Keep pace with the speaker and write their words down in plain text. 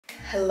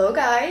Hello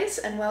guys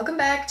and welcome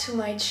back to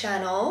my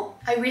channel.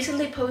 I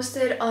recently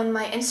posted on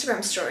my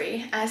Instagram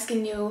story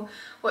asking you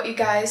what you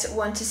guys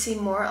want to see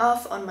more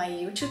of on my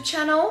YouTube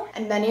channel,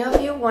 and many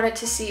of you wanted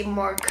to see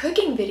more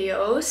cooking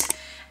videos,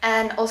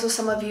 and also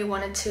some of you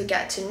wanted to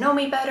get to know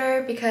me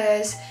better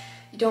because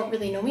you don't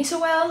really know me so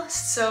well.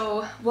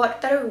 So what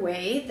better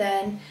way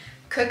than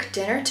cook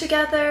dinner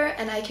together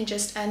and I can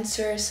just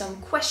answer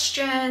some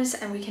questions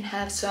and we can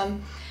have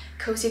some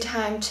cozy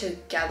time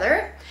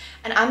together.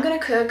 And I'm gonna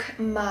cook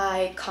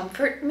my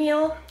comfort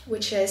meal,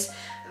 which is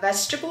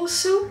vegetable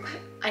soup.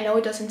 I know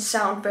it doesn't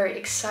sound very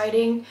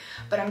exciting,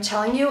 but I'm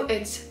telling you,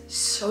 it's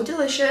so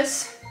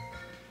delicious.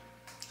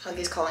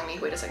 Huggy's calling me,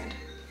 wait a second.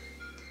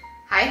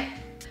 Hi.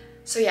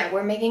 So yeah,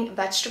 we're making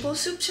vegetable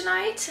soup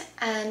tonight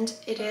and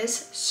it is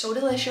so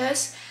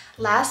delicious.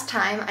 Last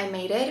time I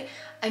made it,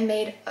 I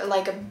made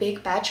like a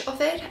big batch of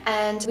it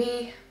and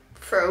we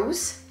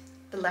froze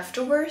the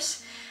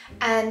leftovers.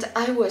 And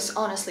I was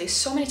honestly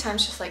so many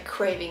times just like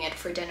craving it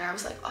for dinner. I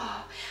was like,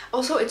 oh.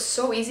 Also, it's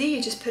so easy.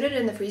 You just put it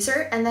in the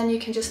freezer and then you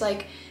can just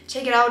like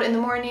take it out in the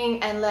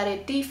morning and let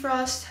it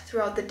defrost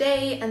throughout the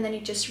day, and then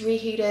you just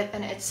reheat it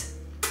and it's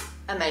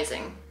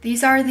amazing.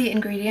 These are the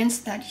ingredients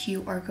that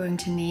you are going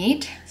to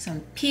need. Some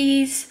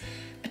peas,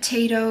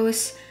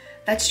 potatoes,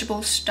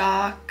 vegetable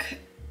stock,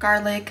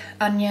 garlic,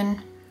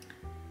 onion,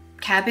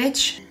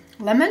 cabbage,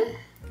 lemon,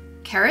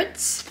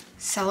 carrots,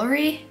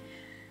 celery,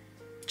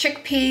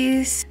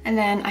 chickpeas, and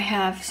then I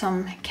have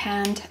some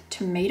canned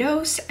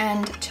tomatoes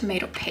and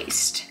tomato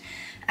paste.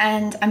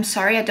 And I'm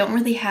sorry, I don't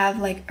really have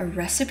like a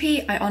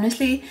recipe. I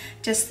honestly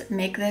just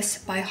make this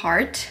by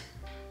heart.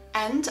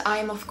 And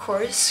I'm of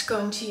course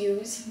going to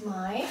use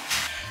my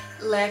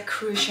Le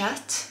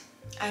Courgette.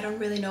 I don't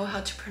really know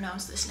how to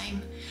pronounce this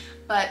name,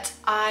 but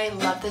I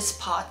love this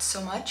pot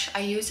so much.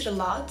 I use it a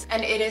lot,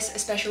 and it is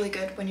especially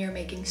good when you're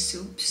making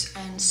soups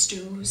and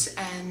stews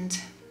and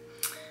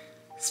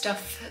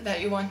stuff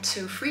that you want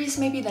to freeze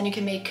maybe, then you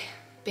can make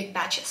big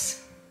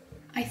batches.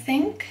 I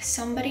think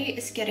somebody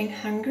is getting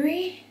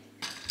hungry.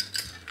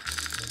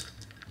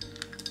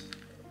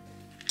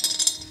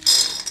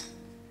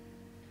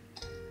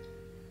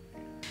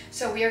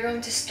 So we are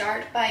going to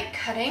start by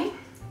cutting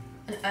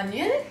an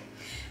onion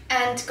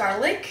and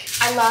garlic.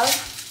 I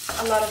love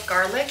a lot of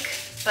garlic,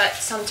 but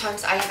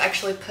sometimes I have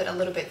actually put a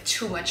little bit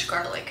too much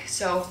garlic,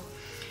 so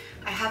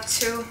I have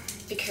to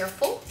be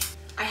careful.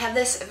 I have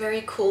this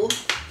very cool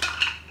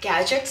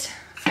gadget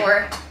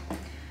for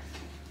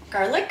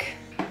garlic.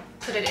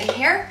 Put it in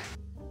here.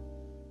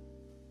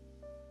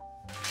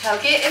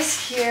 Helge is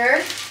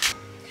here.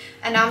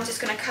 And now I'm just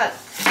gonna cut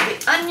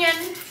the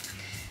onion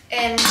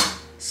in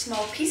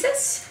small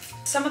pieces.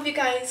 Some of you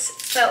guys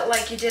felt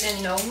like you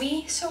didn't know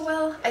me so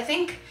well. I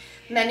think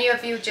many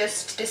of you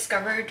just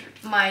discovered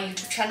my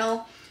YouTube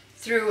channel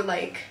through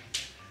like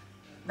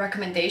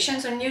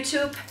recommendations on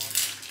YouTube.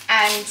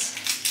 And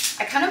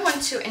I kind of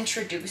want to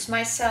introduce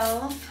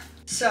myself.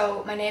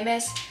 So my name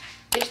is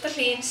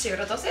Birta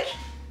Sigurðardóttir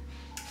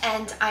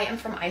and I am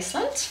from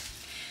Iceland,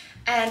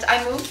 and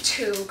I moved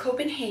to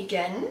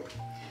Copenhagen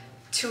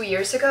 2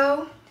 years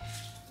ago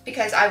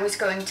because I was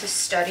going to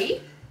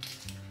study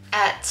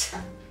at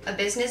a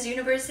business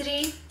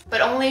university,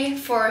 but only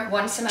for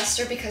 1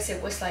 semester because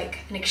it was like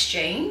an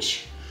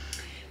exchange.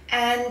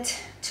 And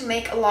to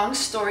make a long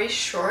story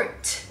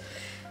short,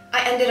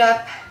 I ended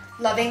up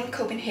loving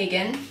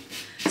Copenhagen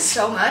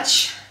so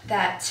much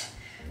that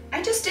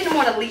I just didn't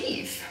want to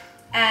leave,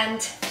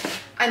 and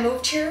I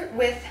moved here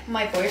with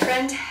my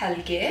boyfriend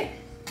Helge.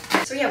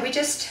 So yeah, we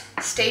just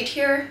stayed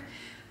here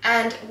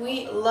and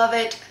we love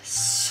it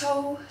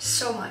so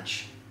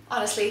much.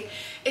 Honestly,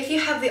 if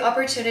you have the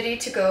opportunity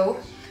to go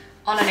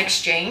on an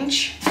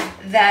exchange,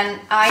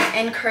 then I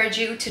encourage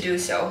you to do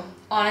so.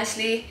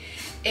 Honestly,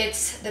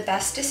 it's the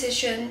best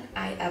decision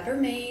I ever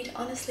made,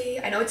 honestly.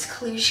 I know it's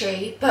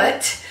cliche,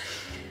 but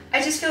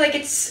I just feel like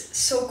it's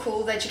so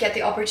cool that you get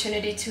the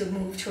opportunity to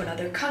move to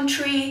another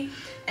country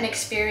and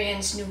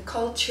experience new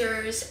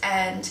cultures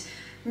and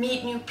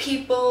meet new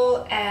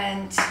people,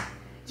 and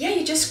yeah,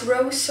 you just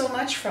grow so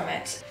much from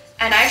it.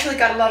 And I actually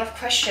got a lot of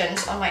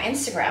questions on my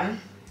Instagram,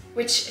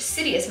 which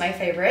city is my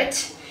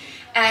favorite,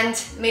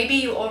 and maybe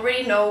you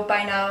already know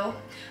by now,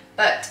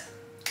 but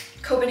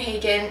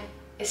Copenhagen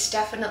is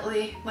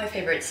definitely my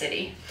favorite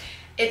city.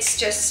 It's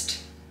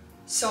just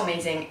so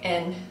amazing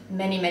in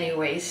many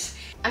ways.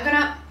 I'm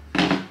gonna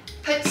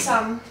put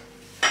some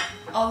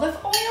olive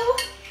oil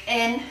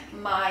in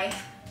my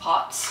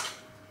pot.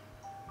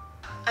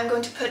 I'm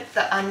going to put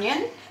the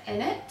onion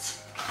in it.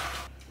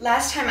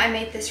 Last time I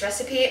made this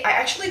recipe, I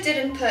actually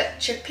didn't put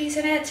chickpeas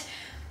in it,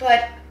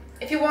 but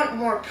if you want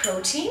more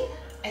protein,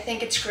 I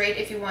think it's great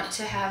if you want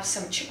to have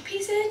some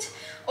chickpeas in it.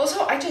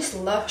 Also, I just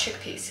love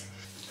chickpeas.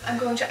 I'm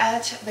going to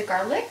add the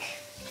garlic.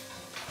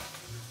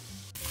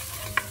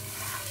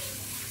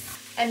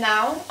 And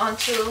now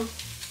onto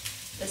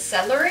the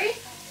celery.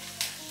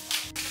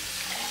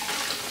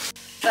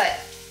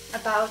 But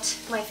about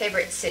my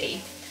favorite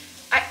city,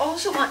 I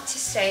also want to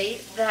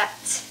say that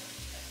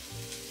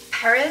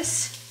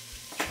Paris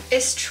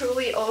is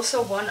truly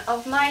also one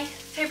of my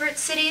favorite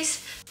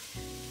cities.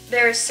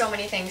 There's so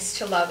many things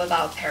to love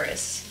about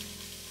Paris.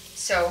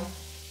 So,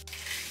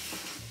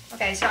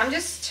 okay, so I'm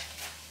just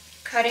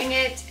cutting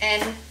it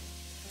in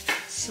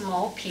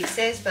small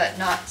pieces, but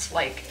not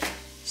like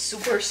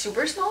super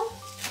small.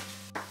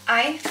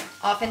 I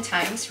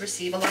oftentimes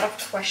receive a lot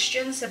of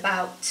questions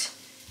about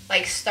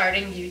like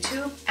starting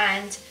YouTube,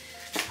 and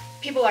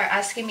people are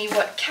asking me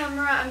what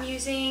camera I'm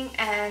using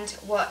and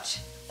what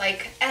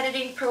like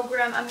editing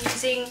program I'm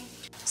using.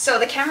 So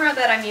the camera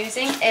that I'm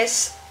using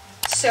is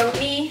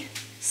Sony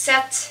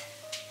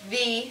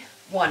ZV-1.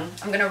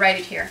 I'm gonna write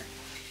it here.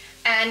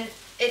 And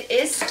it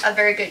is a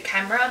very good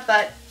camera,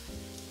 but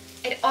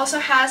it also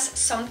has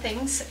some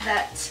things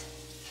that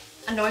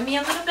annoy me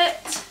a little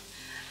bit.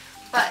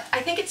 But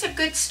I think it's a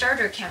good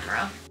starter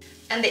camera.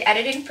 And the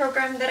editing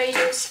program that I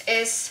use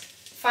is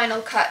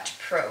Final Cut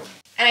Pro.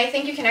 And I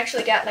think you can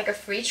actually get like a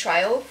free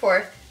trial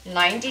for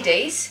 90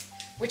 days,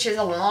 which is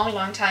a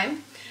long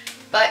time.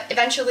 But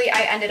eventually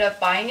I ended up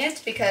buying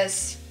it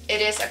because it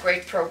is a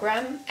great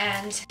program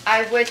and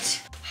I would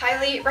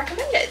highly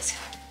recommend it.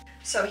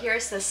 So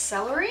here's the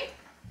celery.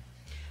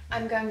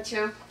 I'm going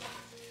to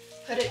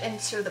put it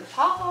into the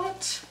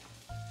pot.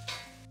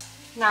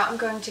 Now I'm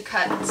going to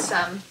cut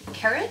some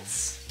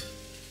carrots.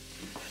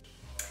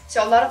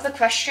 So a lot of the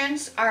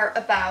questions are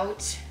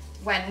about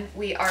when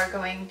we are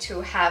going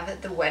to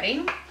have the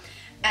wedding,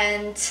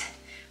 and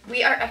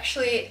we are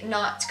actually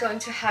not going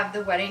to have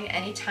the wedding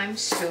anytime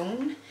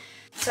soon.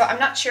 So I'm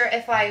not sure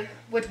if I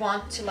would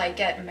want to like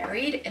get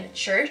married in a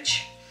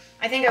church.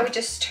 I think I would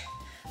just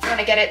want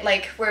to get it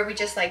like where we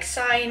just like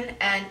sign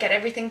and get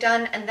everything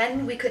done, and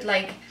then we could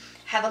like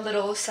have a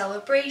little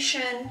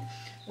celebration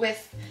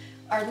with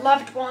our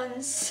loved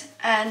ones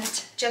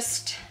and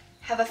just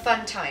have a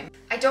fun time.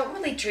 I don't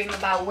really dream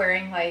about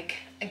wearing like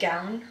a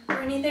gown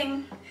or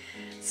anything,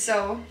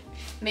 so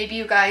maybe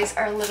you guys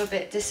are a little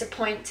bit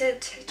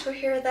disappointed to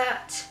hear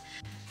that.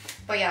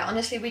 But yeah,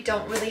 honestly, we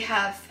don't really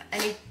have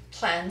any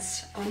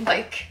plans on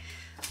like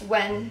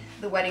when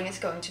the wedding is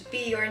going to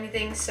be or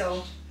anything,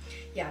 so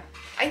yeah.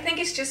 I think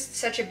it's just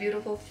such a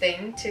beautiful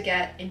thing to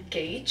get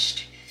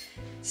engaged.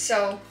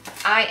 So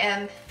I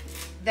am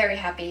very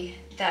happy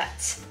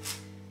that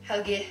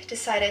Helgi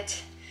decided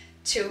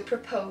to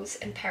propose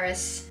in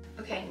Paris.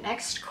 Okay,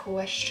 next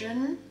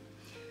question.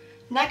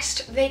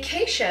 Next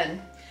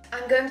vacation.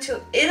 I'm going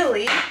to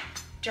Italy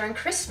during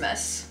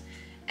Christmas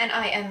and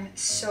I am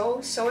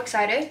so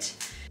excited.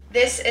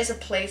 This is a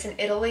place in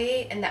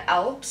Italy in the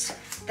Alps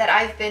that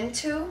I've been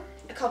to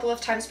a couple of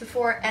times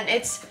before, and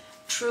it's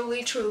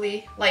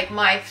truly like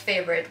my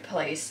favorite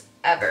place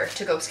ever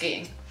to go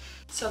skiing.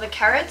 So the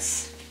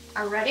carrots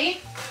are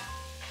ready.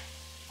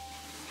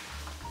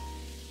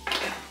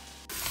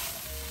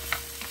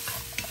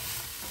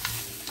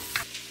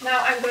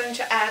 Now I'm going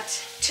to add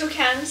 2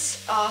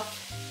 cans of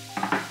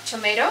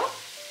tomato.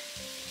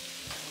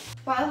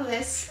 While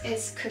this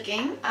is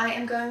cooking, I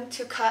am going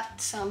to cut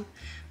some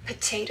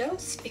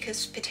potatoes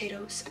because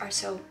potatoes are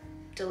so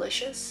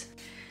delicious.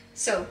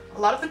 So a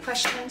lot of the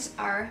questions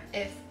are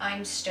if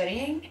I'm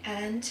studying,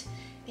 and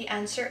the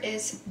answer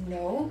is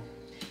no,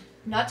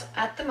 not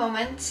at the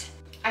moment.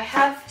 I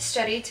have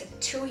studied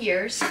 2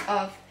 years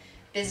of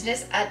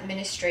business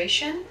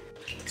administration.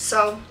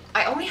 So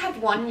I only have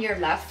 1 year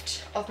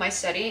left of my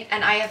study,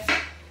 and I have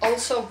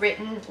also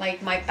written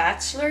like my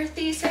bachelor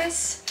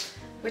thesis,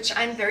 which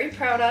I'm very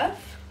proud of.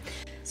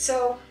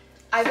 So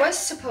I was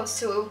supposed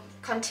to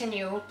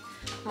continue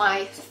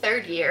my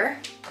 3rd year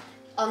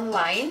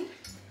online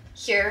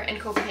here in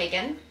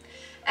Copenhagen,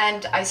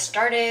 and I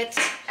started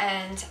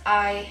and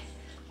I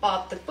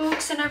bought the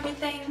books and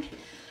everything,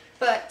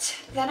 but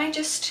then I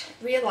just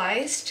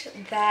realized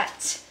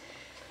that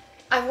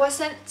I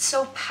wasn't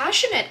so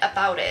passionate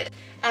about it,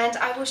 and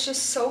I was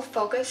just so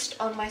focused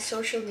on my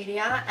social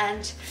media,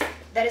 and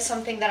that is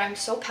something that I'm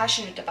so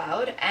passionate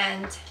about,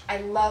 and I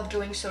love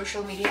doing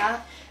social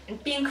media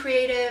and being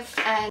creative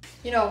and,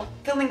 you know,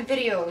 filming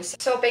videos.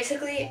 So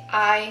basically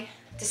I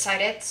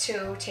decided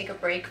to take a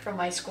break from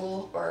my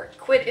school, or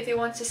quit if you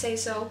want to say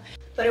so,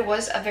 but it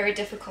was a very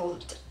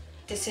difficult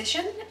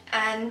decision,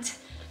 and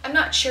I'm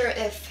not sure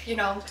if, you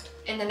know,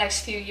 in the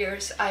next few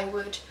years I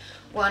would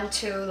want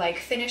to like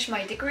finish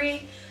my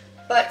degree,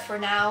 but for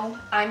now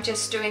I'm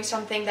just doing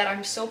something that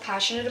I'm so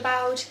passionate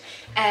about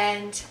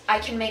and I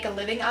can make a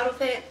living out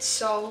of it.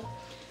 So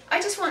I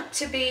just want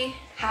to be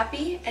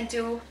happy and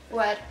do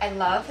what I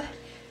love.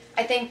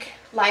 I think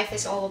life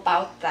is all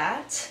about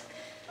that.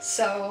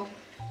 So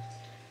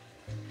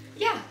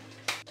yeah.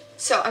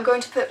 So I'm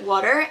going to put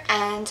water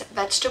and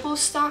vegetable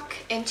stock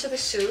into the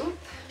soup.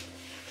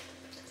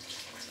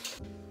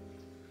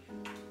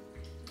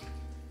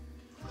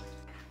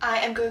 I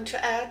am going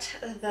to add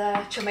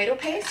the tomato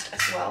paste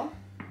as well.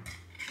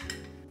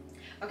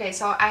 Okay,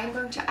 so I'm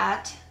going to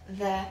add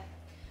the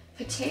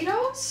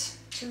potatoes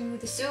to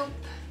the soup.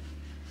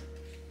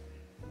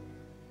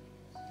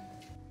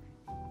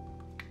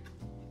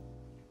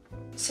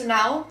 So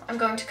now I'm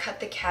going to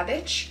cut the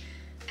cabbage,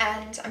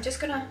 and I'm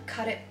just gonna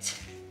cut it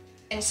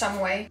in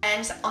some way.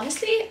 And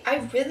honestly,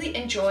 I really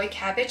enjoy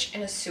cabbage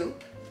in a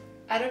soup.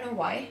 I don't know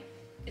why.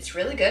 It's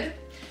really good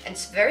and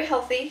it's very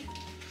healthy.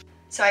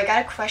 So I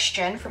got a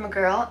question from a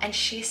girl and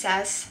she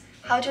says,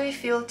 how do you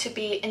feel to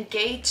be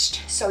engaged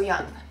so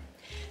young?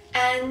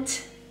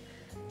 And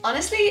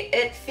honestly,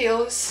 it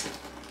feels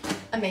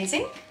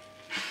amazing.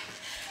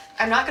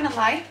 I'm not gonna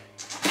lie.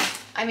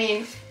 I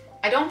mean,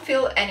 I don't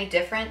feel any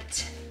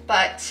different,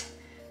 but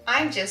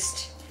I'm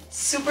just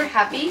super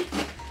happy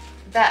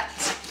that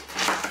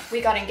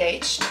we got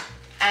engaged.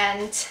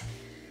 And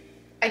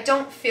I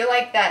don't feel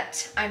like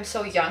that I'm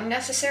so young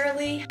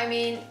necessarily. I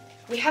mean,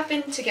 we have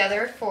been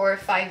together for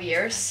 5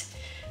 years,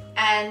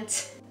 and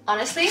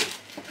honestly,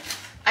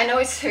 I know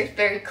it's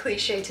very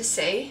cliche to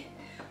say,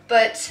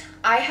 but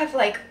I have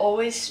like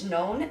always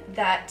known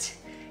that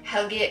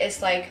Helge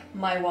is like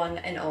my one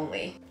and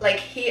only. Like,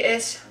 he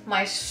is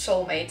my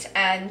soulmate,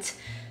 and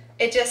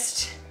it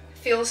just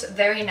feels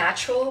very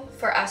natural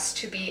for us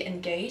to be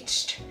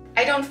engaged.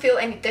 I don't feel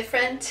any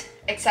different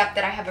except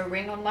that I have a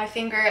ring on my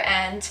finger,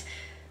 and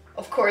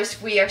of course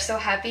we are so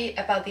happy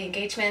about the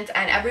engagement,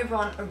 and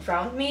everyone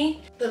around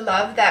me, the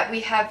love that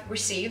we have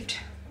received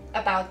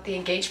about the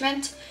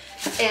engagement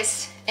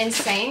is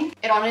insane.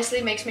 It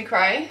honestly makes me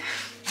cry.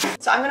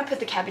 So I'm gonna put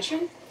the cabbage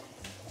in.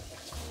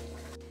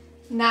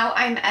 Now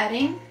I'm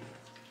adding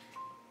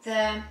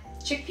the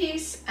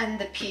chickpeas and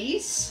the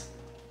peas.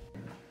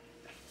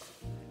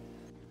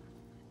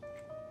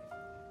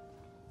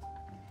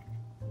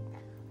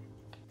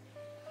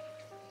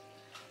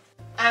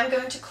 I'm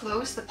going to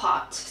close the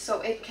pot so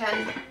it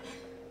can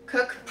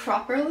cook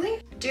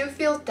properly. Do you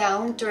feel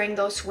down during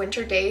those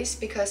winter days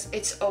because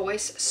it's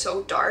always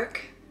so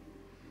dark?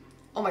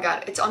 Oh my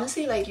god, it's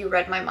honestly like you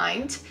read my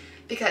mind,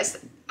 because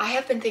I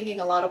have been thinking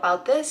a lot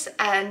about this,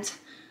 and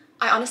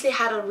I honestly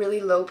had a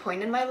really low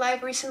point in my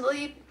life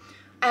recently,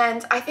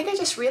 and I think I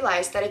just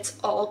realized that it's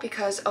all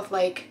because of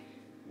like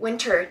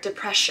winter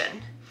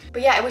depression.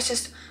 But yeah, it was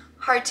just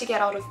hard to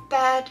get out of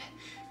bed,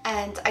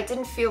 and I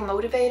didn't feel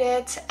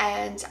motivated,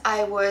 and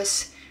I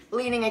was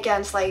leaning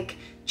against like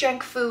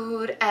junk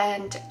food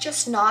and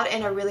just not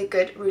in a really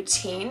good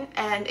routine,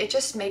 and it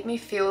just made me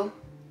feel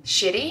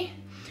shitty.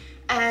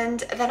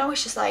 And then I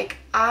was just like,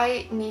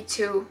 I need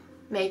to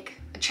make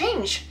a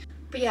change.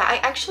 But yeah, I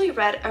actually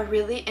read a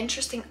really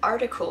interesting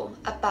article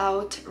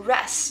about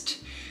rest,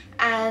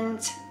 and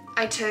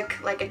I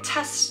took like a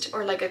test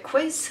or like a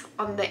quiz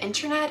on the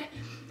internet,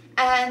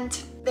 and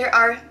there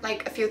are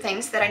like a few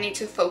things that I need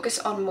to focus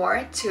on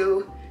more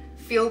to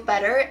feel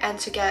better and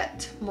to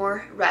get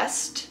more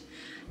rest.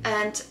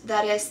 And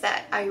that is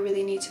that I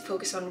really need to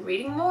focus on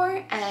reading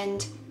more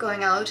and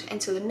going out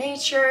into the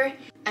nature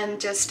and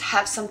just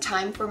have some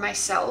time for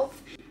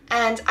myself.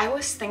 And I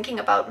was thinking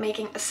about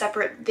making a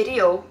separate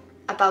video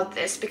about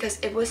this because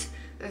it was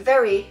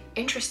very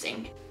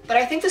interesting. But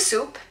I think the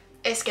soup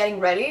is getting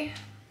ready.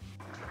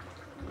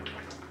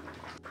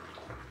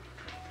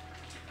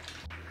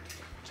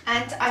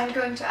 And I'm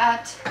going to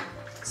add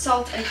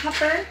salt and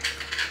pepper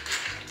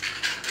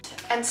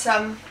and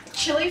some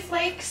chili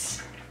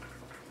flakes.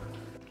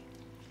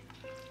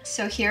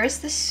 So here's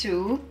the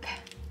soup.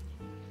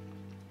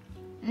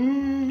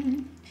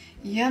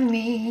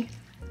 Yummy.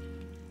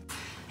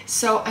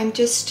 So I'm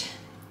just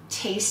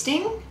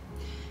tasting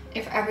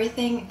if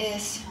everything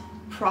is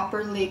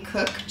properly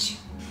cooked.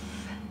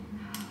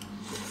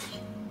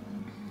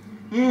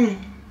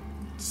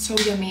 So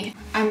yummy.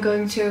 I'm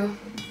going to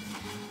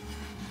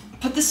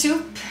put the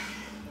soup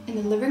in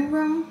the living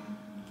room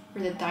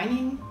or the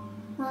dining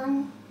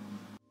room.